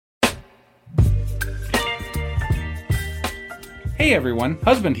Hey everyone,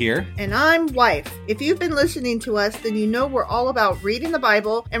 husband here. And I'm wife. If you've been listening to us, then you know we're all about reading the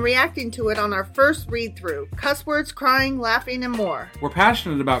Bible and reacting to it on our first read-through. Cuss words, crying, laughing, and more. We're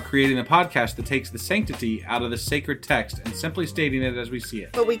passionate about creating a podcast that takes the sanctity out of the sacred text and simply stating it as we see it.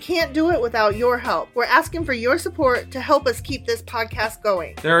 But we can't do it without your help. We're asking for your support to help us keep this podcast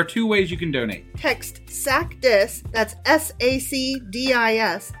going. There are two ways you can donate. Text SACDIS, that's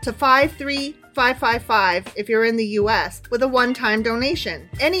SACDIS, to 53555 if you're in the U.S. with a one-time donation.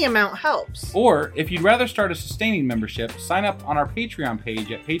 Any amount helps. Or, if you'd rather start a sustaining membership, sign up on our Patreon page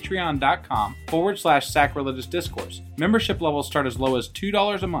at patreon.com/sacrilegious discourse. Membership levels start as low as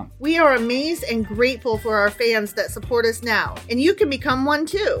 $2 a month. We are amazed and grateful for our fans that support us now, and you can become one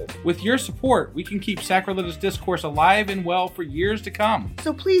too. With your support, we can keep Sacrilegious Discourse alive and well for years to come.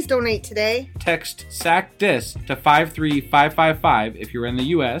 So please donate today. Text SACDIS to 53555 if you're in the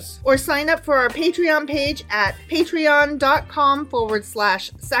U.S. Or sign up for our Patreon page at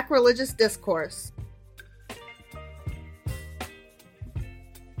patreon.com/sacrilegious discourse.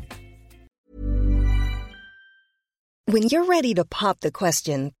 When you're ready to pop the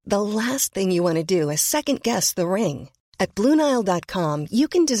question, the last thing you want to do is second-guess the ring. At BlueNile.com, you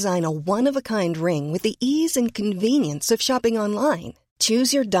can design a one-of-a-kind ring with the ease and convenience of shopping online.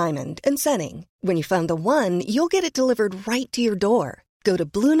 Choose your diamond and setting. When you find the one, you'll get it delivered right to your door. Go to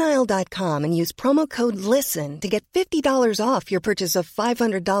BlueNile.com and use promo code LISTEN to get $50 off your purchase of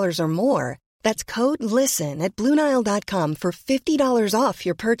 $500 or more. That's code LISTEN at BlueNile.com for $50 off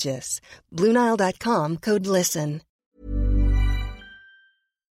your purchase. BlueNile.com, code LISTEN.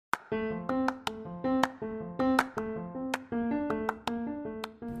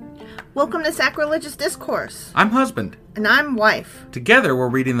 Welcome to Sacrilegious Discourse. I'm husband. And I'm wife. Together, we're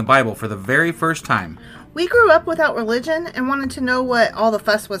reading the Bible for the very first time. We grew up without religion and wanted to know what all the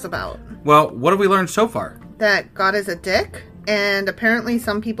fuss was about. Well, what have we learned so far? That God is a dick, and apparently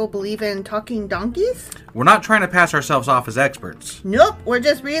some people believe in talking donkeys? We're not trying to pass ourselves off as experts. Nope, we're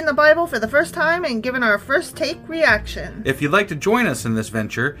just reading the Bible for the first time and giving our first take reaction. If you'd like to join us in this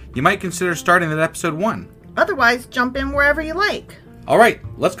venture, you might consider starting at episode 1. Otherwise, jump in wherever you like. All right,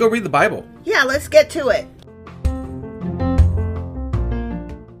 let's go read the Bible. Yeah, let's get to it.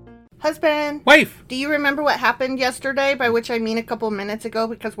 Husband. Wife. Do you remember what happened yesterday, by which I mean a couple minutes ago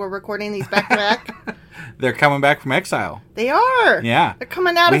because we're recording these back to back? They're coming back from exile. They are. Yeah. They're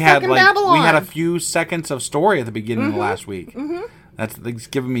coming out of fucking Babylon. We had a few seconds of story at the beginning of last week. Mm-hmm. That's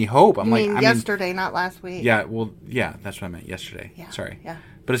giving me hope. I mean yesterday, not last week. Yeah, well, yeah, that's what I meant, yesterday. Yeah. Sorry. Yeah.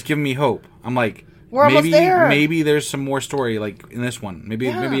 But it's giving me hope. I'm like, we're almost there. Maybe there's some more story like in this one.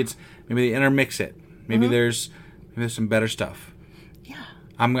 Maybe they intermix it. Maybe there's some better stuff. Yeah.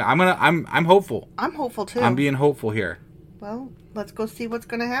 I'm hopeful. I'm hopeful too. I'm being hopeful here. Well, let's go see what's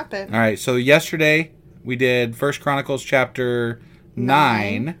going to happen. All right. So yesterday we did 1 Chronicles chapter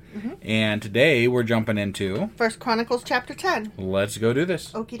 9 and today we're jumping into 1 Chronicles chapter 10. Let's go do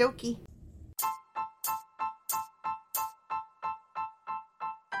this. Okie dokie.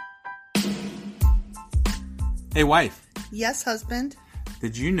 Hey, wife. Yes, husband.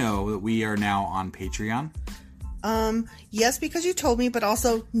 Did you know that we are now on Patreon? Yes, because you told me, but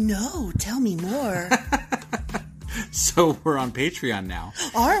also, no, tell me more. So we're on Patreon now.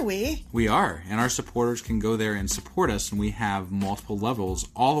 Are we? We are, and our supporters can go there and support us, and we have multiple levels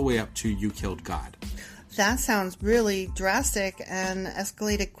all the way up to You Killed God. That sounds really drastic and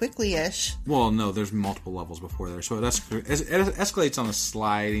escalated quickly-ish. Well, no, there's multiple levels before there, so it escalates on a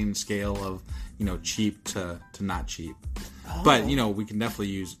sliding scale of, cheap to not cheap. Oh. But, we can definitely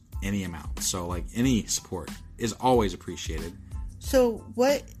use any amount, so, any support is always appreciated. So,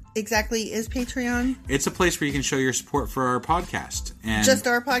 what exactly is Patreon? It's a place where you can show your support for our podcast. And just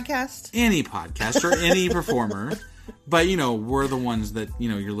our podcast? Any podcast or any performer. But, we're the ones that,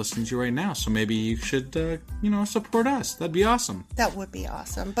 you're listening to right now. So maybe you should, support us. That'd be awesome. That would be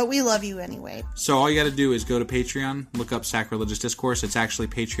awesome. But we love you anyway. So all you got to do is go to Patreon, look up Sacrilegious Discourse. It's actually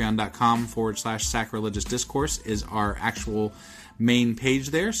patreon.com/sacrilegious discourse is our actual main page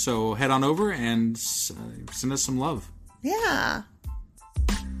there. So head on over and send us some love. Yeah.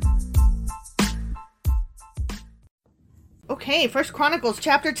 Okay, 1 Chronicles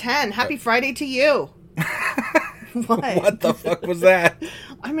chapter 10. Happy Friday to you. What the fuck was that?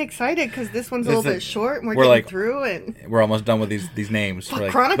 I'm excited because this one's a little bit short and we're getting through and we're almost done with these names.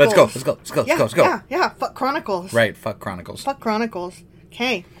 Fuck Chronicles. Let's go. Yeah, fuck Chronicles. Right, fuck Chronicles. Fuck Chronicles.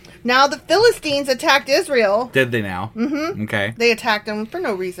 Okay. Now the Philistines attacked Israel. Did they now? Mm-hmm. Okay. They attacked them for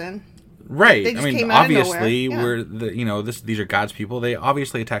no reason. Right. They just I mean, came out of obviously, nowhere. these are God's people. They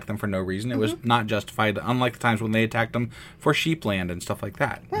obviously attacked them for no reason. It was not justified, unlike the times when they attacked them for sheep land and stuff like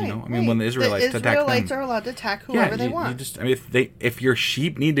that. Right, I mean, when the Israelites attacked them. Israelites are allowed to attack whoever they want. If your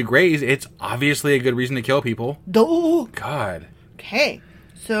sheep need to graze, it's obviously a good reason to kill people. God. Okay.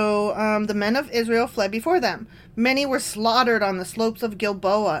 So the men of Israel fled before them. Many were slaughtered on the slopes of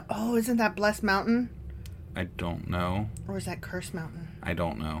Gilboa. Oh, isn't that Blessed Mountain? I don't know. Or is that Cursed Mountain? I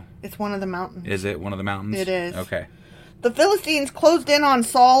don't know. It's one of the mountains. Is it one of the mountains? It is. Okay. The Philistines closed in on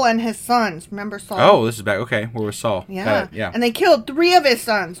Saul and his sons. Remember Saul? Oh, this is back. Okay, where was Saul? Yeah. Got it. Yeah. And they killed 3 of his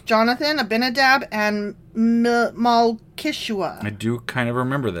sons, Jonathan, Abinadab, and Malchishua. I do kind of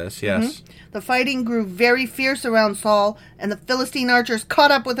remember this, yes. The fighting grew very fierce around Saul, and the Philistine archers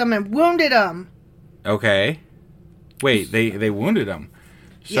caught up with him and wounded him. Okay. Wait, they wounded him.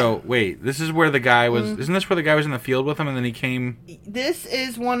 So, wait, this is where the guy was... Isn't this where the guy was in the field with him and then he came... This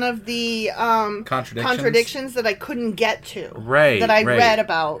is one of the contradictions that I couldn't get to. Right, That I read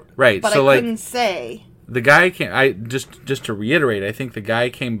about. Right, But so I couldn't say. The guy came... Just to reiterate, I think the guy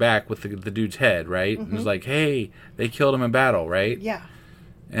came back with the dude's head, right? And was like, hey, they killed him in battle, right? Yeah.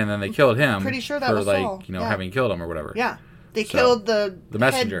 And then they killed him. Pretty sure that for was Saul. having killed him or whatever. Yeah. They killed the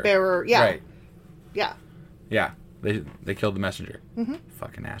messenger. head bearer. Yeah. Right. Yeah. Yeah. They killed the messenger.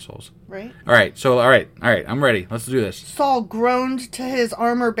 Fucking assholes. Right. All right. I'm ready. Let's do this. Saul groaned to his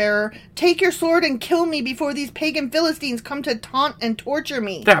armor bearer, "Take your sword and kill me before these pagan Philistines come to taunt and torture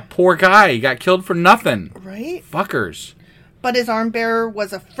me." That poor guy got killed for nothing. Right? Fuckers. But his armor bearer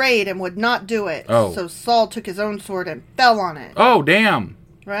was afraid and would not do it. Oh. So Saul took his own sword and fell on it. Oh, damn.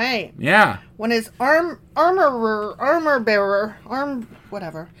 Right. Yeah. When his armor bearer,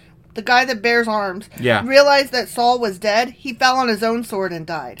 the guy that bears arms, realized that Saul was dead, he fell on his own sword and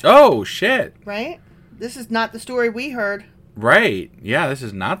died. Oh, shit. Right? This is not the story we heard. Right. Yeah, this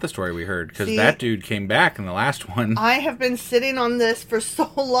is not the story we heard, because that dude came back in the last one. I have been sitting on this for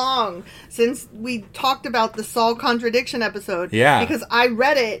so long, since we talked about the Saul contradiction episode. Yeah. Because I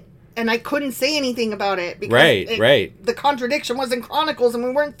read it, and I couldn't say anything about it. Because the contradiction was in Chronicles, and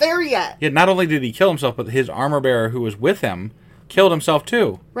we weren't there yet. Yeah, not only did he kill himself, but his armor bearer who was with him killed himself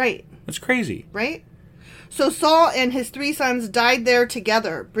too. Right. That's crazy. Right? So Saul and his 3 sons died there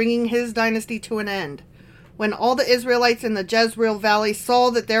together, bringing his dynasty to an end. When all the Israelites in the Jezreel Valley saw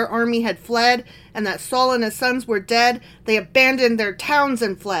that their army had fled and that Saul and his sons were dead, they abandoned their towns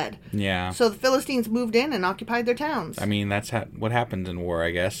and fled. Yeah. So the Philistines moved in and occupied their towns. I mean, that's what happens in war,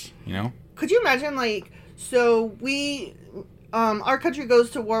 I guess, you know? Could you imagine, our country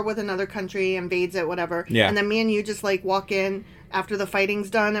goes to war with another country, invades it, whatever. Yeah. And then me and you just, walk in after the fighting's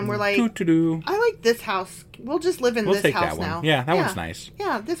done, and we're like, doo-doo-doo. I like this house. We'll just live in this house now. Yeah, that one's nice.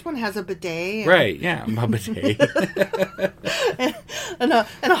 Yeah, this one has a bidet. Right, yeah, a bidet. and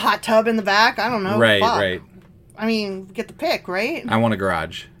a hot tub in the back. I don't know. Right, Fuck. right. I mean, get the pick, right? I want a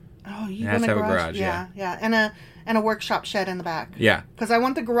garage. Oh, you want want a garage? Yeah. And a workshop shed in the back. Yeah. Because I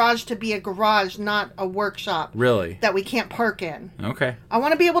want the garage to be a garage, not a workshop. Really? That we can't park in. Okay. I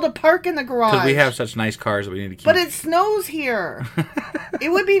want to be able to park in the garage. Because we have such nice cars that we need to keep. But it snows here. It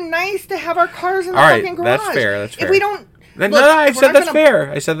would be nice to have our cars in the fucking garage. That's fair. If we don't... I said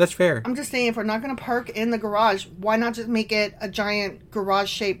that's fair. I'm just saying, if we're not going to park in the garage, why not just make it a giant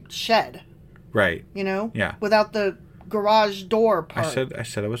garage-shaped shed? Right. You know? Yeah. Without the garage door part. I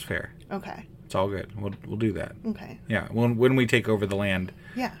said it was fair. Okay. It's all good. We'll do that. Okay. Yeah. When we take over the land.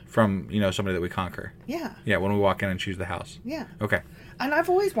 Yeah. From somebody that we conquer. Yeah. Yeah. When we walk in and choose the house. Yeah. Okay. And I've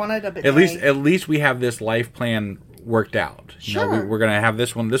always wanted a bidet. At least we have this life plan worked out. Sure. We're gonna have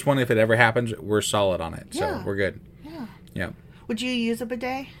this one. This one, if it ever happens, we're solid on it. So Yeah. we're good. Yeah. Yeah. Would you use a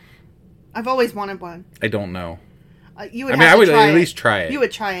bidet? I've always wanted one. I don't know. You would. I would at least try it. You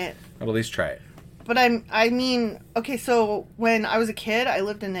would try it. I'd at least try it. But okay, so when I was a kid, I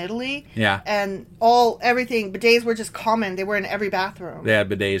lived in Italy. Yeah. And everything, bidets were just common. They were in every bathroom. They had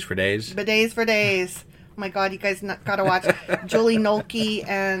bidets for days. Bidets for days. Oh my God, you guys gotta watch Julie Nolke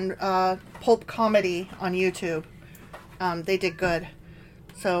and Pulp Comedy on YouTube. They did good.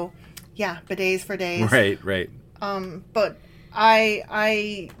 So, yeah, bidets for days. Right. But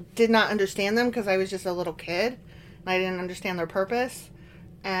I did not understand them because I was just a little kid. And I didn't understand their purpose.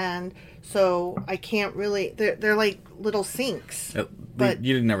 And so I can't really... They're like little sinks. But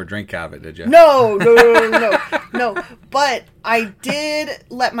you didn't ever drink out of it, did you? No. But I did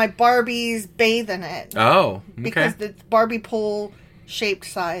let my Barbies bathe in it. Oh, okay. Because it's Barbie pole shaped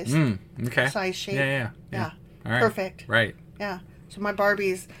size. Okay. Size shape. Yeah. All right. Perfect. Right. Yeah. So my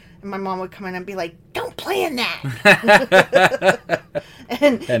Barbies... And my mom would come in and be like, "Don't play in that."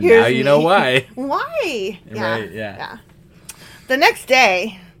 and now you know why. Why? Yeah. Right, yeah. The next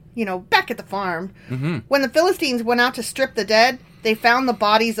day, back at the farm. Mm-hmm. When the Philistines went out to strip the dead, they found the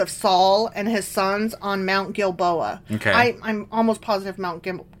bodies of Saul and his sons on Mount Gilboa. Okay. I'm almost positive Mount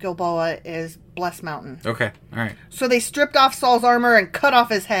Gilboa is Blessed Mountain. Okay, all right. So they stripped off Saul's armor and cut off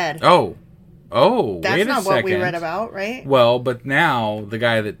his head. Oh, That's wait a not second. what we read about, right? Well, but now the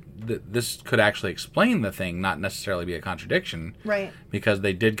guy that this could actually explain the thing, not necessarily be a contradiction. Right. Because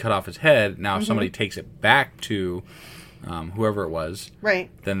they did cut off his head. Now, if somebody takes it back to whoever it was,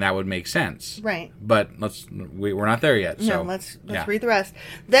 Right. then that would make sense. Right. But we're not there yet. So No, let's read the rest.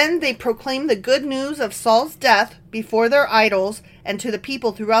 Then they proclaimed the good news of Saul's death before their idols and to the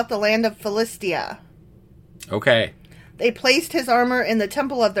people throughout the land of Philistia. Okay. They placed his armor in the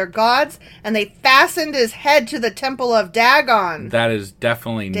temple of their gods, and they fastened his head to the temple of Dagon. That is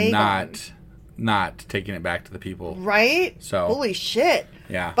definitely Dagon. not taking it back to the people. Right? So holy shit.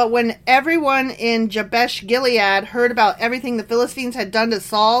 Yeah. But when everyone in Jabesh Gilead heard about everything the Philistines had done to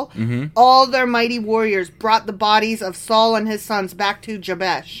Saul, all their mighty warriors brought the bodies of Saul and his sons back to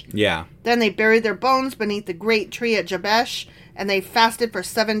Jabesh. Yeah. Then they buried their bones beneath the great tree at Jabesh, and they fasted for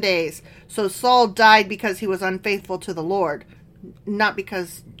 7 days. So Saul died because he was unfaithful to the Lord. Not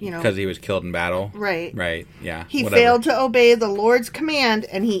because, Because he was killed in battle. Right. Right, yeah. He whatever. failed to obey the Lord's command,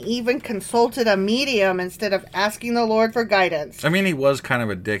 and he even consulted a medium instead of asking the Lord for guidance. I mean, he was kind of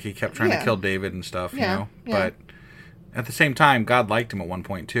a dick. He kept trying Yeah. to kill David and stuff, Yeah, yeah. But at the same time, God liked him at one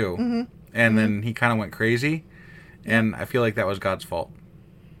point, too. Mm-hmm. And then he kind of went crazy. And I feel like that was God's fault.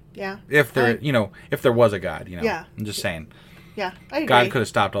 Yeah. If there, if there was a God, Yeah. I'm just saying. Yeah, I agree. God could have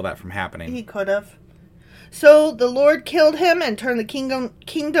stopped all that from happening. He could have. So the Lord killed him and turned the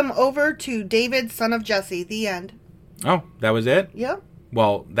kingdom over to David, son of Jesse. The end. Oh, that was it? Yep.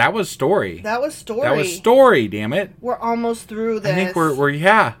 Well, that was story. That was story. That was story, damn it. We're almost through this. I think we're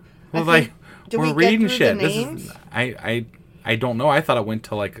yeah. Well, think- did we're we get reading through shit. the This names? is I don't know. I thought it went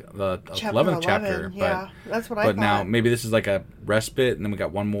to like the 11th chapter, Yeah, that's what I but thought. now maybe this is like a respite, and then we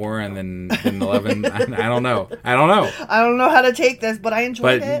got one more, and then 11. I don't know. I don't know how to take this, but I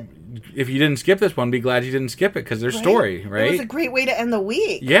enjoyed But it. if you didn't skip this one, be glad you didn't skip it because there's story, right? It was a great way to end the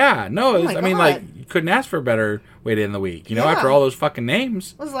week. Yeah, no, Oh my I mean, God. like, you couldn't ask for a better way to end the week. Yeah. After all those fucking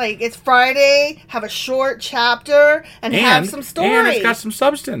names. It was like, it's Friday, have a short chapter, and have some story. And it's got some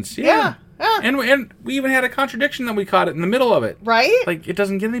substance. Yeah. Yeah. And we even had a contradiction that we caught it in the middle of it. Right? Like, it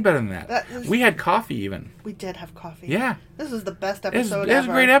doesn't get any better than that. We had coffee even. We did have coffee. Yeah. This was the best It was episode a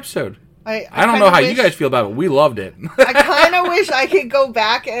ever. great episode. I don't know how you guys feel about it, but we loved it. I kind of wish I could go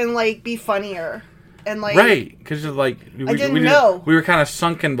back and, like, be funnier. And, like... Right. Because, like... I didn't know. We were kind of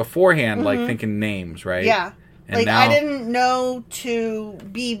sunken beforehand, like, thinking names, right? Yeah. And like, now, I didn't know to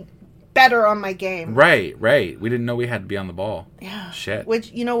be better on my game. Right. We didn't know we had to be on the ball. Yeah. Shit. Which,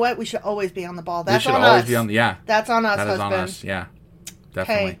 you know what? We should always be on the ball. That's we should on always us. be on the... Yeah. That's on us, That is husband. on us, yeah.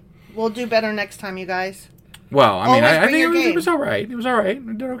 Definitely. Hey, we'll do better next time, you guys. Well, I mean, Always I bring your think it game. was all right. It was all right.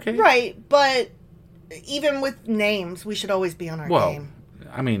 We did okay. Right, but even with names, we should always be on our game.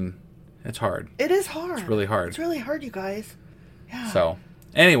 I mean, it's hard. It is hard. It's really hard. It's really hard, you guys. Yeah. So,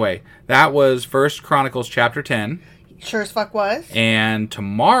 anyway, that was 1 Chronicles chapter 10. Sure as fuck was. And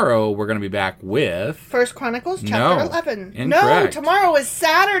tomorrow we're going to be back with... 1 Chronicles chapter No, 11. No, incorrect. tomorrow is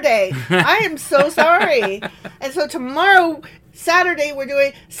Saturday. I am so sorry. And so tomorrow, Saturday, we're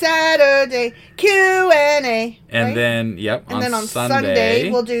doing Saturday Q&A. And right? then, yep, And then on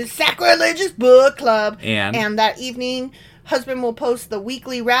Sunday, we'll do Sacrilegious Book Club. And that evening, husband will post the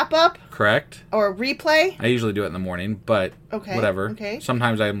weekly wrap-up Correct. or replay. I usually do it in the morning, but Okay, whatever. okay.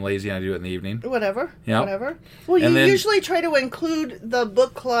 Sometimes I'm lazy and I do it in the evening. Whatever. Yep. Whatever. Well, you And then- usually try to include the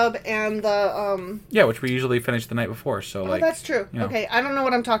book club and the Yeah, which we usually finish the night before, so Oh, like... that's true. you know. Okay, I don't know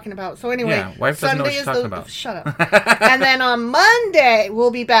what I'm talking about. So anyway, Yeah, wife doesn't know what she's talking about. Shut up. And then on Monday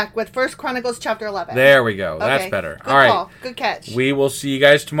we'll be back with 1 Chronicles chapter 11. There we go. That's Okay, better. Good All right. call. Good catch. We will see you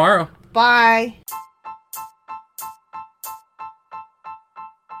guys tomorrow. Bye.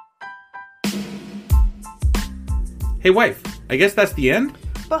 Hey, wife, I guess that's the end?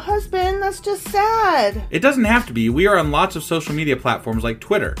 But husband, that's just sad. It doesn't have to be. We are on lots of social media platforms like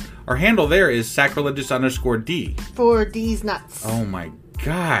Twitter. Our handle there is sacrilegious_D. For D's nuts. Oh my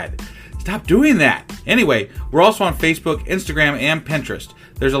god. Stop doing that. Anyway, we're also on Facebook, Instagram, and Pinterest.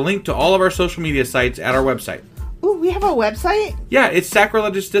 There's a link to all of our social media sites at our website. Ooh, we have a website? Yeah, it's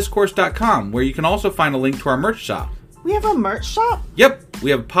sacrilegiousdiscourse.com, where you can also find a link to our merch shop. We have a merch shop? Yep, we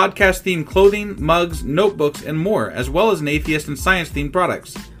have podcast-themed clothing, mugs, notebooks, and more, as well as an atheist and science-themed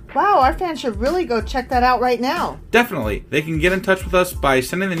products. Wow, our fans should really go check that out right now. Definitely. They can get in touch with us by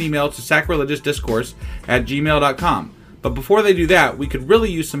sending an email to sacrilegiousdiscourse@gmail.com. But before they do that, we could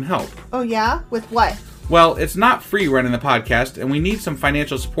really use some help. Oh yeah? With what? Well, it's not free running the podcast, and we need some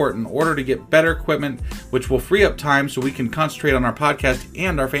financial support in order to get better equipment, which will free up time so we can concentrate on our podcast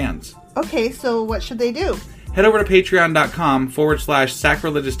and our fans. Okay, so what should they do? Head over to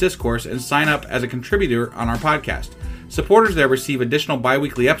patreon.com/sacrilegious discourse and sign up as a contributor on our podcast. Supporters there receive additional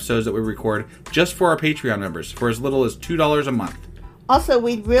bi-weekly episodes that we record just for our Patreon members for as little as $2 a month. Also,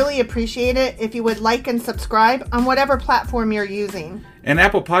 we'd really appreciate it if you would like and subscribe on whatever platform you're using. And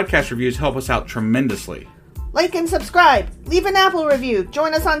Apple Podcast reviews help us out tremendously. Like and subscribe. Leave an Apple review.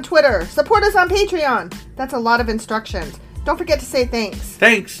 Join us on Twitter. Support us on Patreon. That's a lot of instructions. Don't forget to say thanks.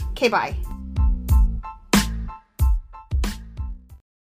 Thanks. Okay, bye.